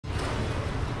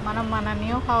మనం మన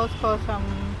new house కోసం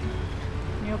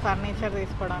న్యూ ఫర్నిచర్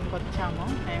తీసుకోవడానికి వచ్చాము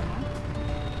మేము.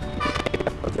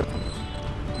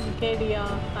 నీకేడియా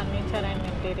ఫర్నిచర్ అండ్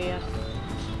ఇంటీరియర్.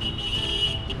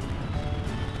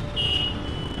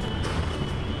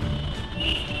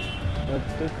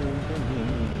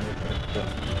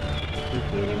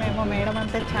 ఇది మేము మేడం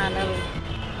అంతే ఛానల్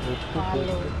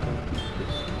వాళ్ళు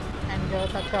అండ్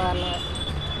జ్యోతక్క వాళ్ళ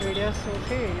వీడియోస్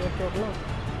చూసి యూట్యూబ్లో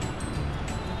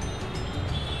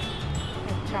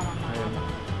వచ్చామన్నమాట.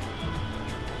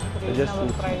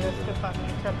 రీజనబుల్ ప్రైజెస్కి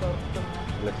ఫర్నిచర్ దొరుకుతుంది.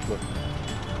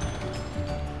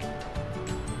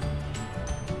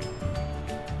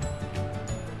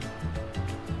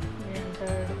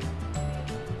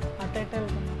 అటైట్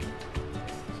వెళ్తున్నాం.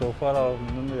 సోఫా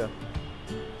ఉంది కదా.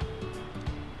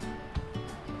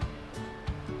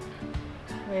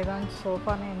 వేదాంత్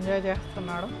సోఫాని ఎంజాయ్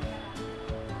చేస్తున్నాడు.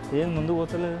 ఏం ముందు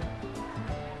పోతలేదు.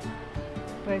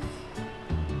 ప్రెస్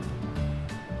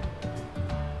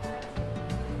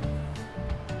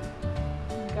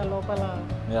ఇంకా లోపల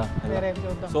వేరే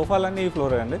చూద్దాం. సోఫాలన్నీ ఈ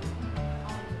ఫ్లోరే అండి.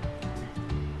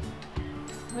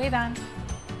 వేదాంత్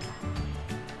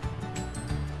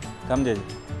కమ్ చేయి.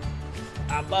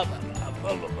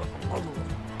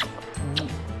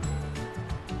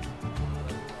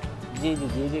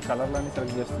 జీ కలర్లన్నీ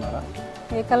సెలెక్ట్ చేస్తున్నారా?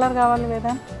 ఏ కలర్ కావాలి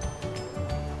వేదాంత్?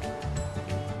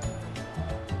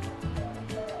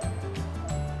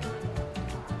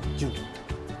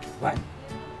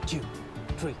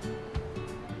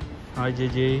 Hi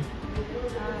JG.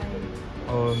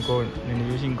 ఇంకో నేను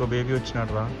చూసి ఇంకో బేబీ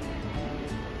వచ్చినాడు రా.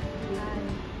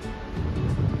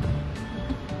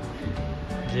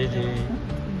 JG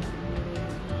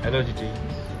hello GG.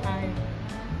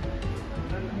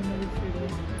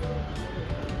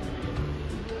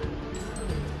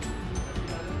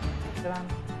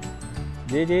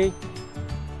 JG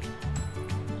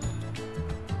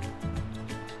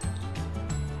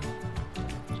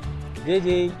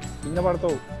JG కింద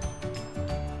పడతావు.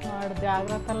 వాడు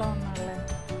జాగ్రత్తలో ఉన్నాడులే.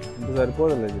 ఇంత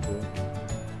సరిపోదులేదు ఇప్పుడు.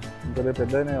 ఇంకొద్ది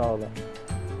పెద్దనే కావాలా?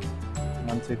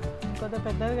 మంచి ఇంకొద్ది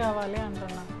పెద్దది కావాలి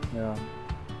అంటున్నా.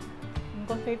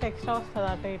 ఇంకో సీట్ ఎక్స్ట్రా వస్తుంది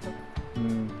అటు ఇటు.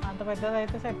 అంత పెద్దది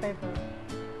అయితే సెట్ అవుతుంది.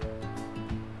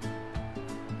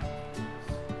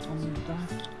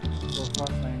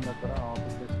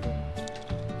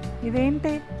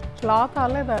 ఇదేంటి క్లాత్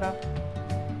అలేదారా?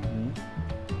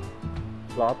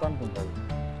 క్లాత్ అనుకుంటుంది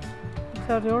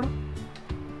సార్. చూడు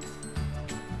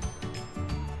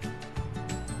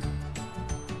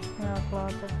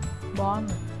క్లాత్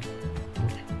బాగుంది.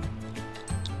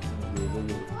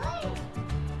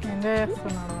 ఎంజాయ్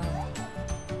చేస్తున్నాడు.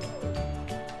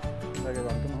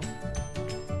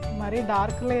 మరీ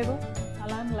డార్క్ లేదు,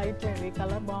 అలా లైట్ లేదు. ఈ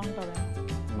కలర్ బాగుంటుంది.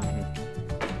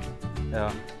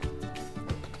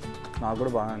 నాకు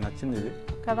కూడా బాగా నచ్చింది ఇది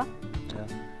కదా.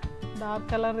 డార్క్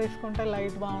కలర్ తీసుకుంటే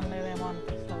లైట్ బాగుండేదేమో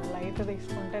అనిపిస్తుంది. లైట్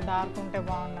తీసుకుంటే డార్క్ ఉంటే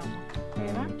బాగుండేమో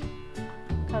లేదా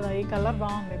కదా. ఈ కలర్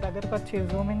బాగుంది. దగ్గరకు వచ్చి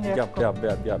జూమింగ్ చేసుకో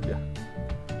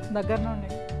దగ్గర నుండి.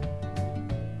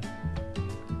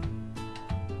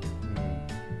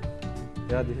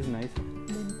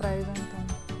 దీని ప్రైస్ ఎంత?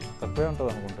 తక్కువే ఉంటుంది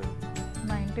అనుకుంటుంది.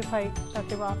 95.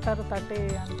 30 ఆఫ్టర్ 30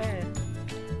 అంటే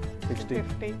 50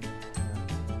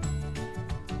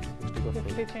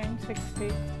 చేంజ్ 60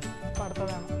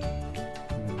 పడుతుందేమో.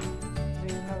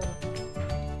 Reasonable.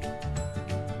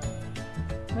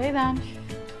 Vedansh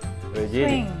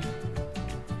swing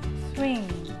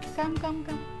swing come come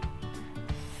come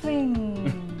swing.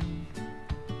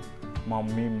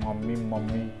 Mummy mummy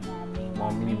mummy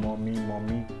mummy mummy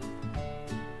mummy.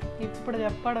 ఇప్పుడు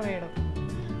చెప్పాడు వేడు.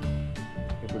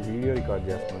 ఇప్పుడు వీడియో రికార్డ్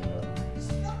చేస్తున్నాం కదా.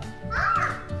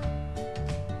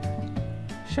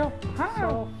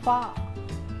 సోఫా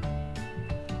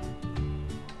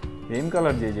ఏం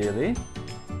కలర్ జేజీ అది?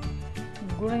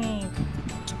 గ్రీన్.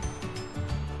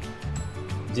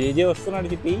 జేజే వస్తున్నాడు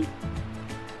చెప్పి.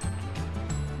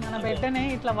 మన బెడ్ని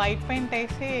ఇట్లా వైట్ పెయింట్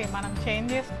వేసి మనం చేంజ్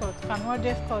చేసుకోవచ్చు, కన్వర్ట్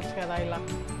చేసుకోవచ్చు కదా. ఇలా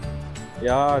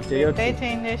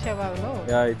చేంజ్ చేసే వాళ్ళు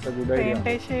పెయింట్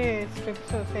వేసి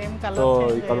స్ట్రిప్స్ సేమ్ కలర్.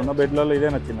 ఇక్కడ ఉన్న బెడ్లలో ఇదే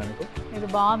నచ్చింది నీకు? ఇది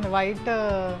బాగుంది. వైట్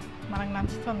మనకు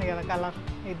నచ్చుతుంది కదా కలర్.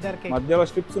 ఇద్దరికి మధ్యలో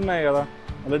స్ట్రిప్స్ ఉన్నాయి కదా,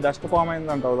 మళ్ళీ డస్ట్ ఫామ్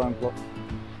అయింది అంటావు దాంట్లో.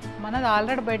 మనది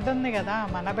ఆల్రెడీ బెడ్ ఉంది కదా.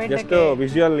 మన బెడ్ జస్ట్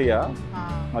విజువల్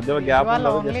మధ్యలో గ్యాప్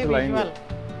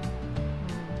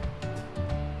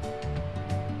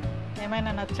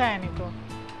ఏమైనా నచ్చాయా నీకు?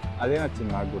 అదే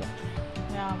నచ్చింది నాకు కూడా.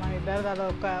 మన ఇద్దరు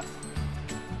అదొక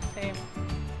సేమ్.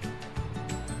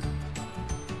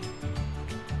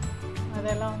 అది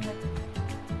ఎలా ఉంది?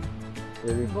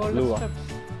 Gold strips.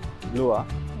 బ్లూవా?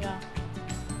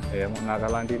 ఏమో నాకు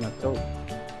అలాంటివి నచ్చవు.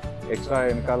 ఎక్స్ట్రా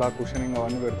వెనకాల కుషనింగ్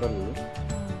అవన్నీ పెడతారు.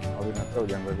 అవి నచ్చవు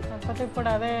జనరల్. కాకపోతే ఇప్పుడు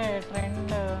అదే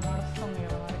ట్రెండ్ నడుస్తుంది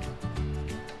కదా మరి.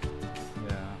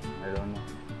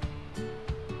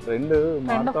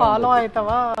 ట్రెండ్ ఫాలో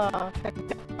అవుతావా?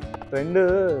 ట్రెండ్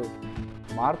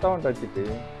మారుతూ ఉంటుంది చిట్టి,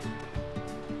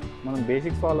 మనం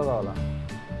బేసిక్స్ ఫాలో కావాలా.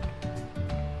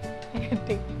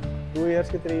 2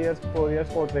 yearsకి 3 yearsకి 4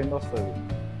 yearsకి ఒక ట్రెండ్ వస్తుంది.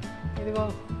 ఇదిగో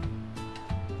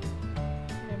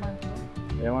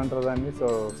ఏమంటారు దాన్ని?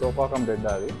 Sofa cum bed.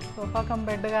 అది సోఫా కమ్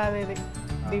బెడ్ కాదు, ఇది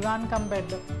దివాన్ కమ్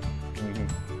బెడ్.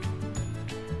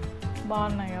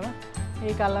 బాగున్నాయి కదా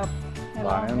ఈ కలర్,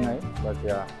 బాగానే ఉన్నాయి. బట్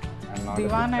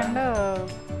దివాన్ అండ్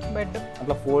బెడ్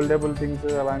అట్లా ఫోల్డబుల్ థింగ్స్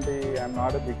అలాంటివి I'm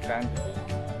not a big fan.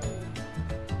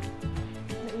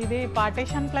 ఇది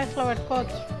పార్టీషన్ ప్లేస్లో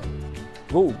పెట్టుకోవచ్చు.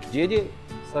 జేజే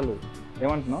అసలు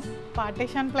ఏమంటున్నావు?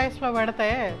 పార్టీషన్ ప్లేస్లో పెడితే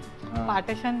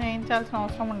పార్టీషన్ చేయించాల్సిన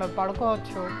అవసరం ఉండదు,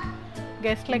 పడుకోవచ్చు.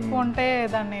 గెస్ట్లు ఎక్కువ ఉంటే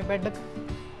దాన్ని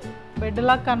బెడ్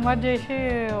లాగా కన్వర్ట్ చేసి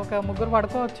ఒక 3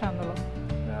 పడుకోవచ్చు అందులో.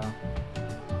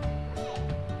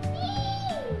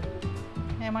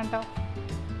 ఏమంటావు?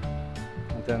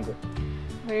 అంతే.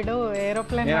 వీడు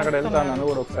ఏరోప్లేన్ నేను అక్కడ వెళ్తాను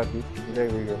కూడా ఒకసారి ఇదే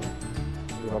వీడియోలో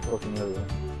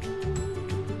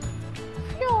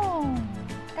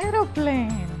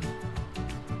ఏరోప్లేన్.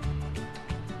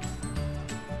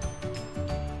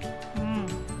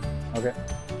 ఓకే,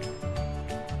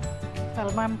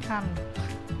 సల్మాన్ ఖాన్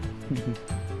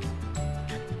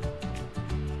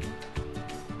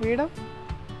వీడు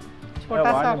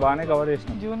బాగానే కవర్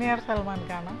చేసిన. జూనియర్ సల్మాన్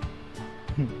ఖానా?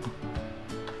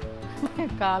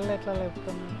 కాళ్ళు ఎట్లా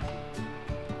లేపుతుంది.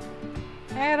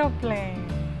 ఏరోప్లేన్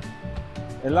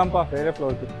వెళ్ళాంపా వేరే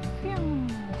ఫ్లోర్కి.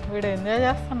 వీడు ఎంజాయ్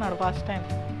చేస్తున్నాడు ఫస్ట్ టైం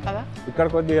కదా. ఇక్కడ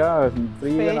కొద్దిగా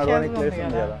ఫ్రీగా నడవడానికి ప్లేస్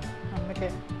ఉంది కదా, అందుకే.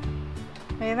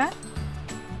 లేదా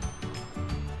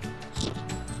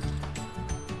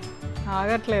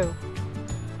ఆగట్లేదు,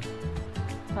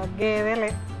 తగ్గేదే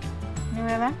లే.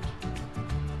 నువ్వేదా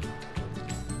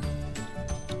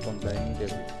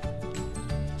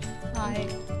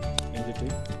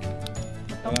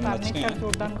మొత్తం ఫర్నిచర్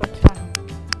చూడడానికి వచ్చాను.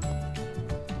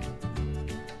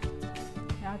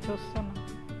 చూస్తున్నా,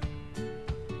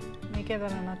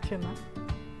 నీకేదైనా నచ్చిందా?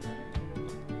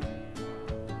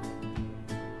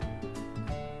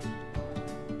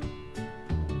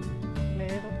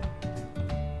 లేదు,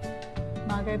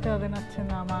 నాకైతే అది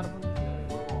నచ్చింది. ఆ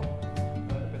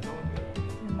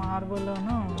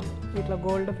మార్బుల్లోను ఇట్లా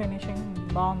గోల్డ్ ఫినిషింగ్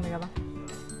బాగుంది కదా.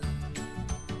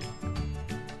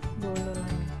 గోల్డ్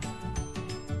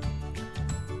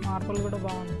మార్బుల్ కూడా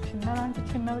బాగుంది. చిన్నదంటే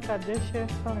చిన్నది కట్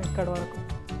చేస్తాం ఇక్కడ వరకు,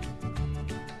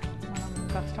 మనం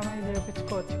కస్టమైజ్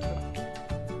చేయించుకోవచ్చు ఇక్కడ.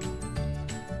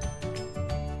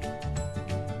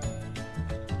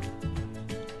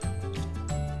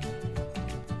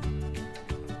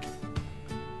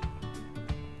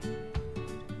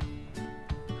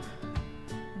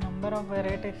 Number of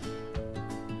varieties.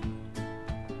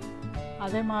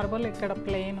 అదే మార్బుల్ ఇక్కడ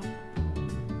ప్లెయిన్,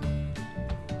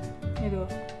 ఇదిగో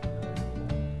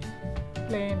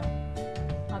ప్లెయిన్.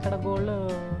 అక్కడ గోల్డ్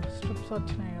స్ట్రిప్స్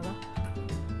వచ్చినాయి కదా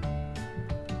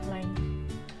లైన్,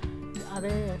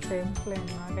 అదే సేమ్ ప్లెయిన్.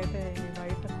 నాకైతే ఈ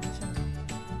వైట్ నచ్చింది.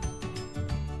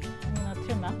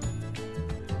 నచ్చిందా?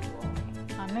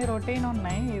 అన్నీ రొటీన్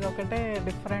ఉన్నాయి, ఇదొకటే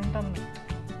డిఫరెంట్ ఉంది.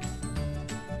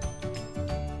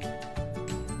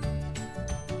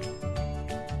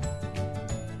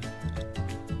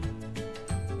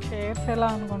 చైర్స్ ఎలా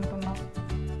అనుకుంటున్నావు?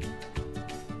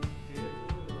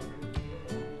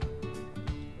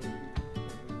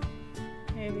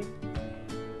 ఏవి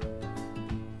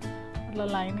అట్లా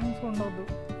లైనింగ్స్ ఉండదు,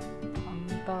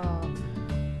 అంత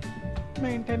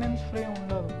మెయింటెనెన్స్ ఫ్రీ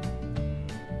ఉండదు.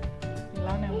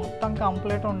 ఇలానే మొత్తం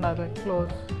కంప్లీట్ ఉండాలి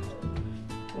క్లోజ్.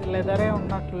 లెదరే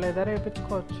ఉన్నట్లు, లెదర్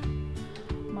వేయించుకోవచ్చు.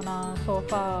 మన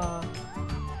సోఫా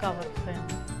కవర్స్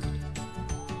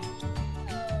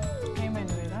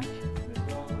ఏమైంది లేదా?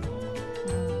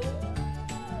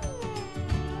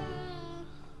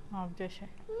 ఆఫ్ చేసే